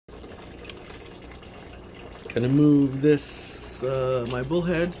Gonna move this, my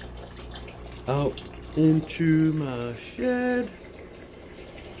bullhead out into my shed.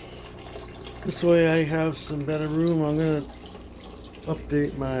 This way I have some better room. I'm gonna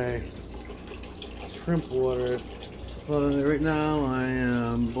update my shrimp water. Right now I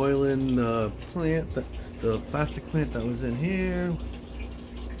am boiling the plant, the plastic plant that was in here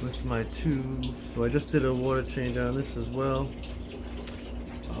with my tube. So I just did a water change on this as well,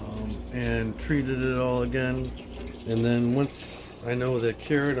 and treated it all again. And then once I know they're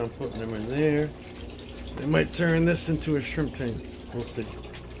cured, I'm putting them in there. I might turn this into a shrimp tank. We'll see.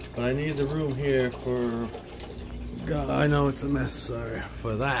 But I need the room here for, God, I know it's a mess, sorry,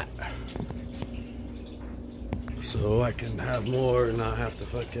 for that. So I can have more and not have to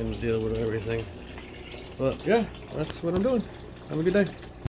fucking deal with everything. But yeah, that's what I'm doing. Have a good day.